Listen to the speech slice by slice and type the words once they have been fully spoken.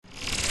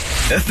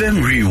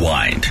FM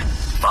Rewind.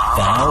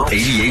 File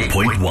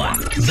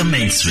 88.1, the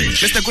main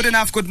switch. Mr.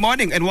 Goodenough, good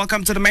morning and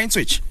welcome to the main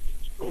switch.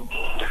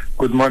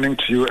 Good morning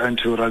to you and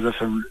to Rise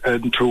FM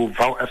and to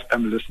VOW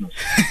FM listeners.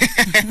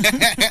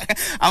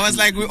 I was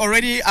like, we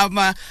already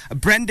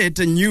branded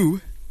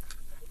new.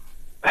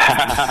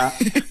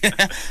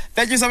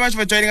 Thank you so much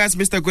for joining us,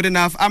 Mr.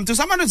 Goodenough. To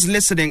someone who's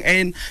listening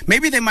and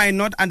maybe they might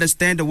not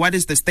understand what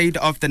is the state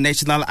of the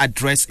national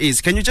address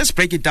is, can you just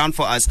break it down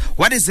for us?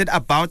 What is it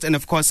about, and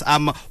of course,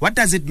 what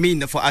does it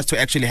mean for us to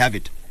actually have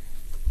it?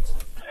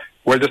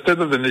 Well, the state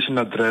of the nation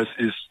address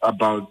is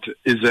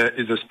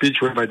a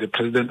speech whereby the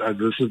president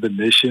addresses the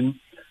nation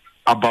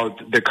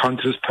about the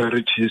country's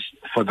priorities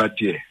for that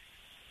year.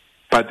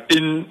 But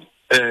in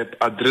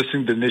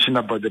addressing the nation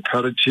about the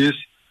priorities,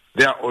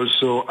 they are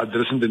also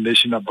addressing the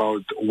nation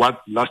about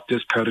what last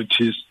year's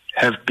priorities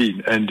have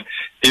been and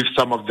if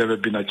some of them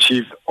have been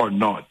achieved or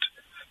not.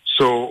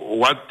 So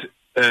what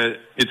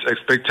it's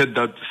expected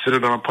that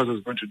Cyril Ramaphosa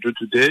is going to do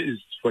today is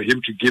for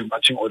him to give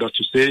marching orders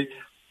to say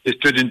it's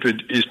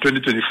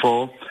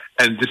 2024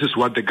 and this is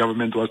what the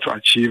government was to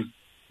achieve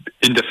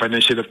in the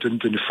financial year of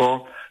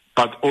 2024,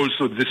 but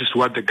also this is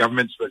what the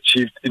government has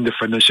achieved in the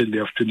financial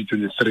year of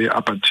 2023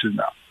 up until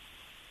now.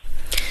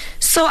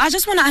 So I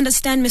just want to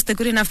understand, Mr.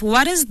 Goodenough,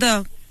 what is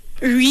the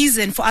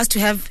reason for us to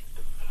have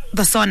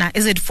the SONA?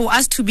 Is it for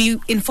us to be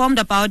informed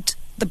about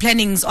the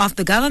plannings of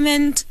the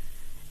government?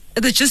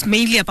 Is it just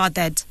mainly about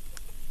that?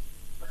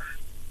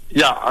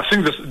 Yeah, I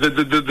think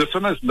the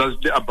SONA is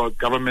largely about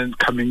government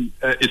coming,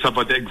 it's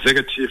about the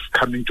executive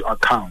coming to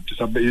account.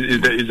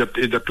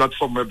 It's a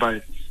platform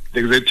whereby the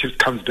executive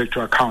comes back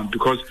to account,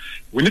 because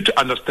we need to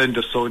understand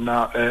the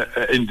SONA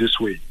in this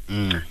way.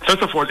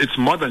 First of all, it's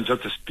more than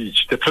just a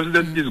speech. The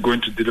president is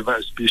going to deliver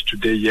a speech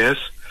today, yes,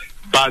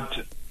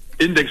 but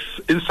in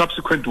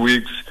subsequent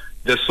weeks,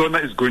 the SONA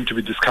is going to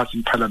be discussed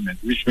in Parliament,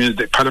 which means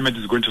the Parliament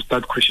is going to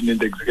start questioning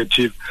the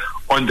executive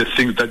on the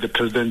things that the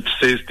president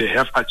says they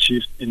have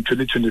achieved in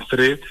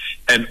 2023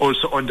 and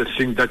also on the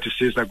things that he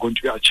says are going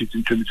to be achieved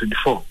in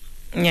 2024.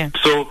 Yeah.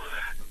 So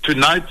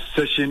tonight's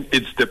session,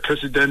 it's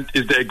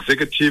the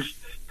executive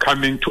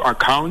coming to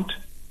account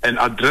and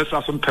address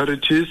us on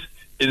priorities.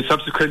 In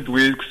subsequent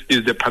weeks,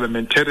 is the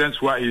parliamentarians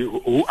who are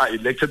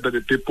elected by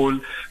the people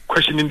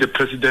questioning the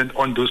president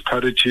on those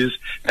priorities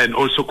and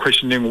also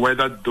questioning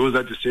whether those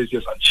that he says he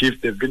has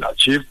achieved, they've been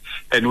achieved,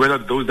 and whether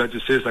those that he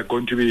says are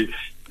going to be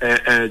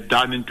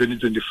done in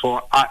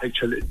 2024 are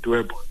actually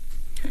doable.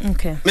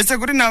 Okay.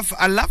 Mr. Goodenough,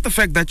 I love the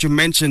fact that you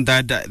mentioned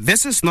that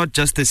this is not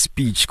just a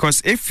speech,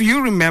 because if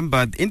you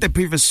remember in the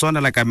previous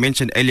SONA, like I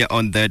mentioned earlier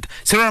on, that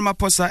Cyril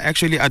Ramaphosa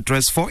actually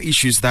addressed 4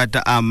 issues that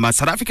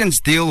South Africans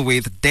deal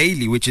with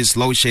daily, which is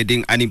load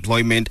shedding,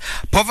 unemployment,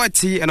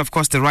 poverty, and of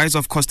course the rise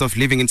of cost of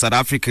living in South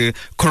Africa,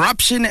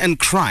 corruption and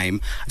crime.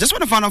 I just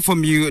want to find out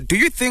from you, do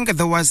you think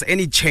there was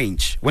any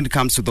change when it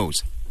comes to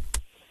those?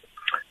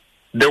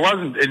 There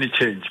wasn't any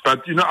change,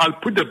 but I'll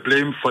put the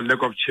blame for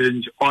lack of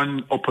change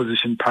on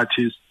opposition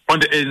parties,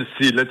 on the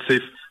ANC. Let's say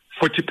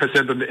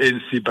 40% on the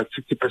ANC, but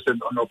 60%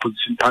 on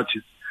opposition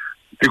parties,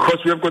 because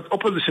we have got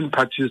opposition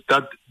parties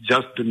that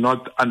just do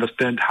not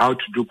understand how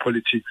to do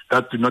politics,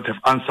 that do not have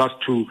answers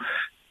to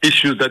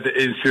issues that the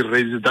ANC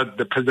raises, that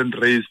the president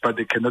raised, but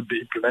they cannot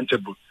be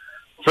implementable.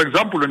 For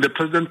example, when the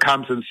president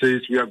comes and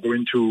says we are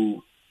going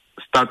to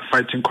start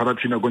fighting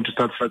corruption, we are going to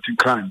start fighting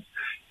crime,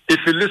 if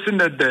you listen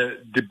at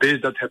the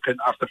debates that happened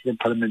after from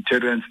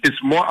parliamentarians,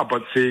 it's more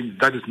about saying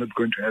that is not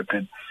going to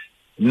happen.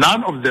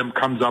 None of them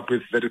comes up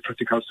with very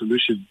practical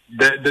solutions.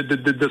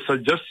 The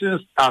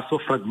suggestions are so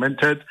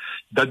fragmented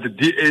that the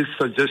DA's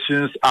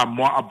suggestions are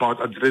more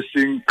about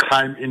addressing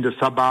crime in the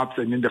suburbs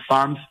and in the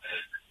farms.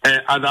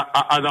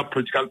 Other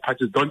political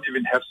parties don't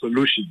even have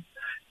solutions.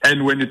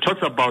 And when he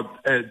talks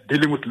about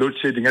dealing with load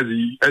shedding, as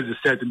he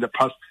said in the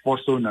past 4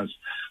 SONAs,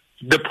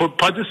 the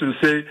parties will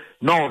say,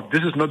 no,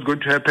 this is not going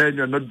to happen,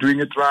 you're not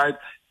doing it right.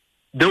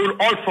 They will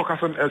all focus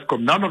on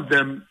ESCOM. None of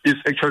them is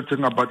actually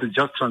talking about the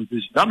just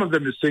transition. None of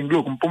them is saying,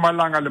 look,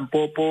 Mpumalanga,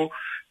 Limpopo,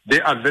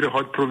 they are very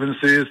hot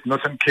provinces,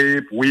 Northern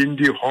Cape,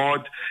 windy,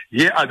 hot.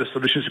 Here are the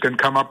solutions you can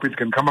come up with. You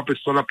can come up with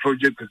solar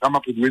projects, you can come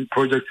up with wind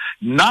projects.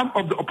 None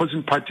of the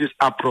opposition parties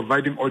are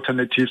providing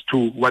alternatives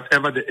to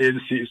whatever the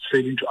ANC is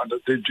failing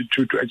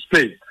to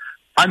explain.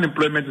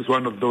 Unemployment is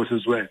one of those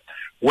as well.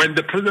 When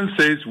the president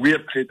says we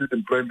have created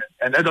employment,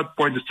 and at that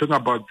point he's talking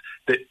about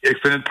the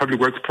extended public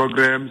works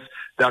programs,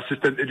 the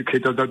assistant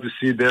educators that we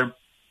see there,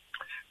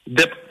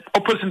 the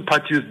opposition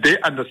parties,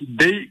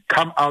 they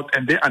come out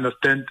and they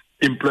understand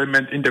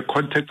employment in the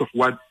context of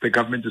what the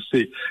government is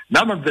saying.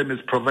 None of them is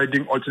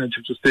providing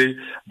alternatives to say,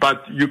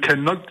 but you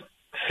cannot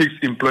fix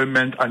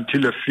employment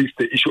until you fix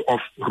the issue of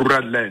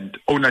rural land,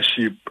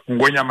 ownership,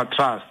 Ngonyama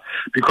trust.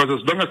 Because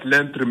as long as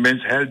land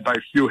remains held by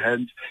few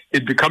hands,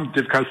 it becomes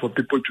difficult for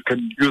people to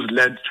can use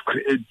land to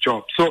create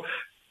jobs. So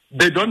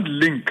they don't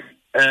link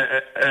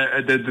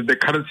the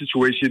current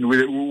situation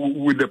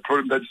with the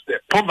problem that's there.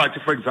 Poverty,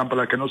 for example,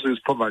 I can also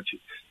use poverty.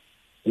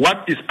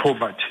 What is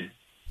poverty?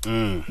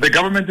 The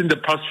government in the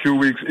past few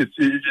weeks,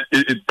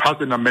 it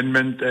passed an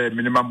amendment,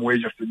 minimum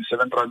wage of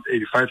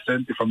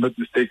 27.85, if I'm not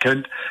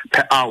mistaken,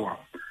 per hour.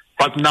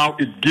 But now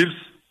it gives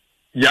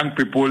young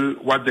people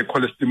what they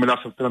call a stimulus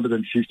of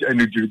 350,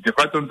 and if you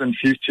divide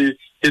 350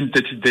 in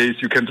 30 days,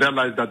 you can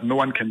realize that no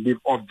one can live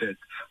off that.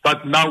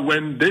 But now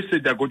when they say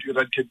they're going to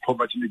eradicate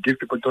poverty and they give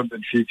people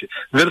 250,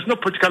 there is no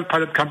political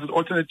party that comes with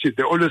alternatives.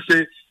 They always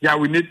say, yeah,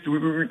 we need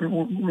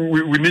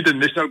a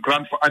national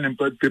grant for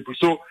unemployed people.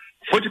 So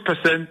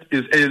 40%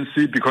 is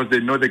ANC because they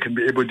know they can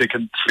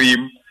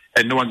trim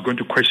and no one's going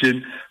to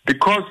question.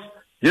 Because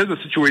here's the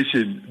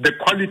situation, the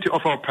quality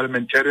of our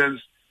parliamentarians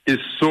is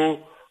so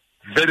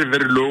very,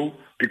 very low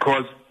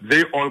because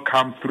they all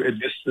come through a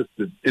list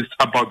system. It's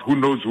about who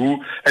knows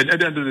who. And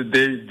at the end of the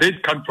day, they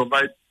can't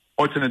provide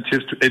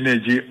alternatives to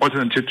energy,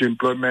 alternatives to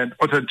employment,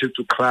 alternatives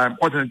to crime,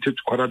 alternatives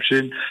to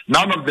corruption.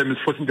 None of them is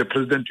forcing the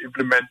president to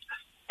implement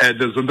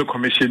the Zondo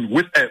Commission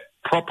with a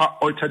proper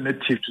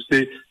alternative to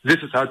say this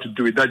is how to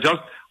do it. They're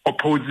just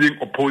opposing,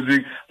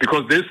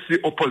 because they see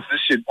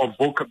opposition or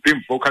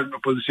being vocal in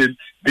opposition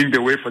being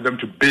the way for them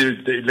to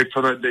build the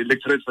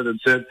electorate for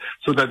themselves,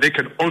 so that they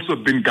can also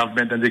be in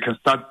government and they can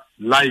start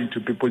lying to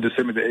people the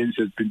same way the ANC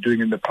has been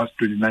doing in the past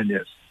 29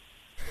 years.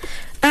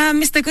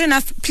 Mr.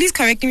 Goodenough, please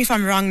correct me if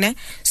I'm wrong.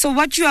 So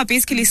what you are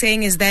basically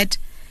saying is that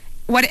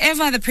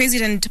whatever the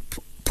president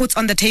puts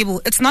on the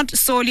table, it's not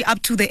solely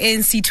up to the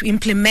ANC to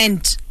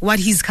implement what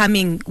he's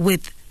coming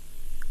with.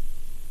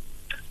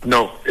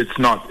 No, it's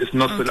not. It's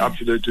not okay. Up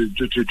to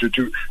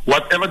the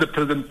whatever the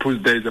president puts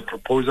there is a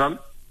proposal.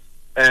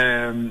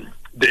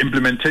 The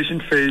implementation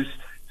phase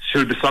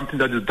should be something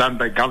that is done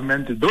by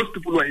government. Those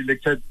people who are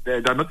elected,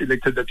 they're not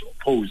elected there to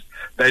oppose.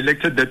 They're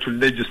elected there to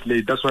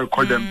legislate. That's why we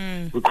call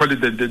them. We call it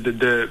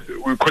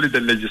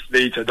the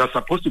legislature. They're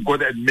supposed to go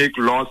there and make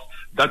laws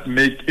that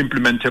make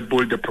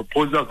implementable the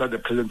proposals that the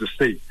president is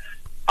saying.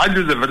 I'll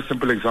use a very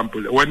simple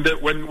example. When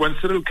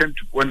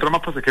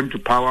Ramaphosa came to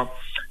power,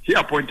 he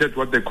appointed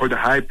what they call the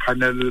high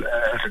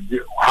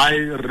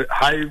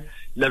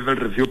level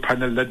review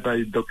panel led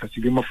by Dr.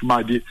 Sigimo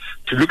Fumadi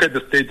to look at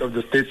the state of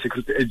the State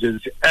Security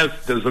Agency as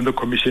the Zondo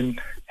Commission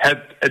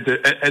had at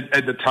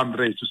the time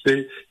raised, to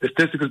say the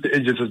State Security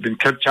Agency has been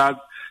captured,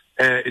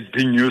 it's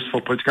being used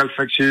for political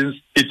factions,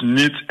 it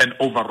needs an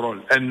overhaul.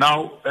 And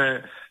now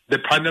the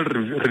panel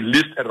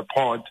released a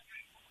report,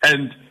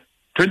 and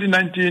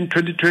 2019,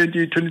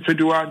 2020,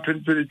 2021,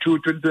 2022,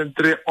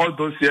 2023, all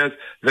those years,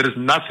 there is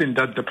nothing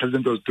that the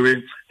president was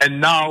doing. And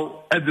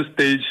now, at this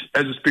stage,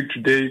 as we speak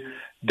today,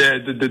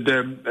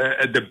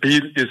 the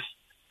bill is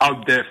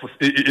out there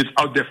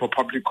for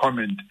public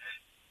comment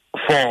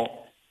for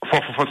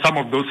some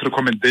of those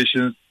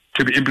recommendations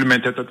to be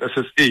implemented at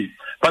SSA.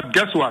 But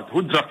guess what?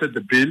 Who drafted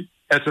the bill?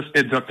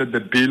 SSA drafted the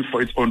bill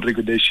for its own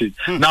regulation.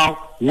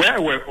 Now, where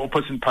were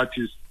opposition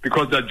parties?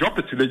 Because their job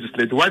is to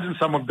legislate. Why didn't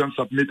some of them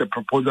submit a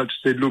proposal to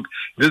say, look,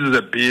 this is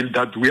a bill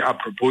that we are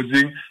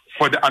proposing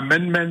for the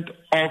amendment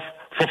of,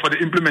 for the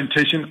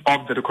implementation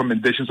of the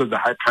recommendations of the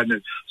high panel,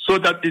 so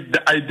that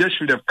the idea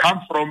should have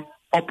come from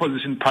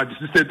opposition parties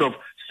instead of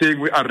saying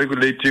we are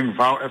regulating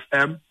VOW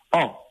FM.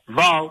 Oh,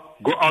 VOW,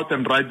 go out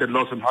and write the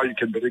laws on how you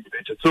can be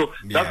regulated. So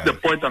that's the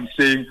point I'm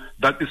saying,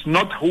 that it's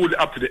not wholly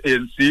up to the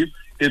ANC.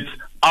 It's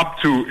up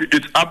to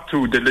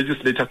the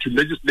legislature to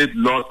legislate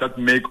laws that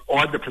make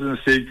what the president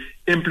saying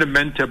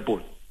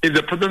implementable. If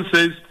the president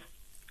says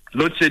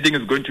load shedding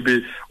is going to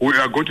be, we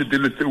are going to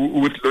deal with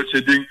load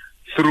shedding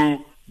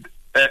through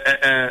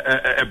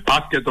a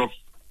basket of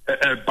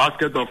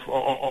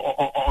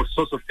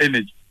source of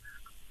energy,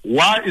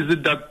 why is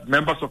it that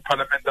members of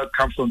parliament that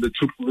come from the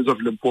two provinces of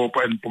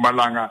Limpopo and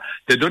Mpumalanga,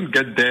 they don't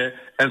get there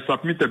and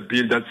submit a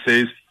bill that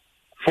says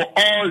for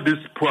all these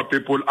poor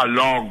people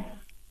along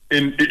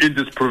in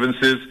these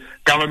provinces,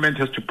 government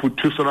has to put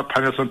 2 solar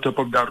panels on top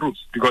of their roofs?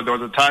 Because there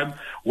was a time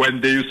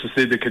when they used to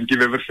say they can give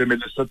every family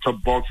a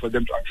set-top box for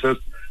them to access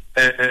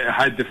a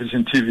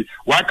high-definition TV.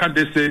 Why can't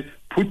they say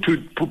put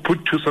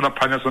two solar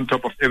panels on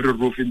top of every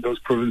roof in those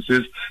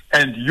provinces,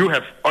 and you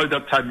have all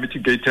that time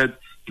mitigated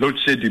load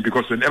shedding?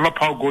 Because whenever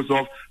power goes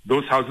off,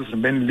 those houses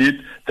remain lit.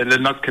 The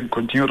learners can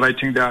continue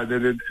writing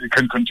they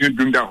can continue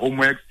doing their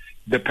homework.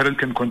 The parents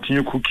can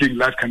continue cooking,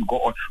 life can go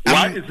on.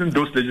 Why isn't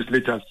those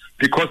legislators?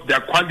 Because their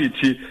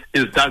quality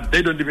is that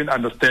they don't even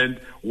understand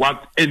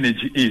what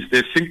energy is.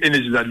 They think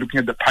energy, they're looking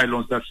at the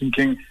pylons, they're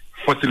thinking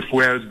fossil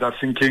fuels, they're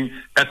thinking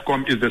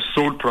ESCOM is the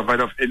sole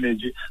provider of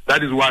energy.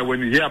 That is why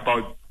when you hear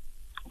about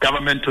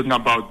government talking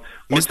about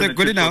Mr.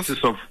 Goodenough,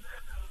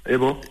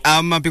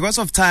 because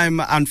of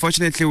time,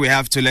 unfortunately, we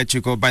have to let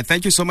you go. But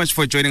thank you so much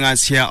for joining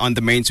us here on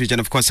the Main Switch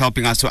and, of course,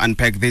 helping us to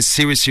unpack this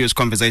serious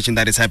conversation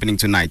that is happening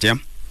tonight. Yeah.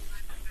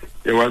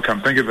 You're welcome.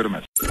 Thank you very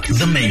much.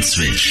 The Main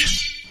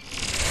Switch.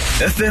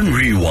 FM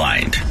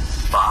Rewind.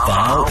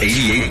 VOW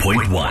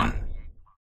 88.1.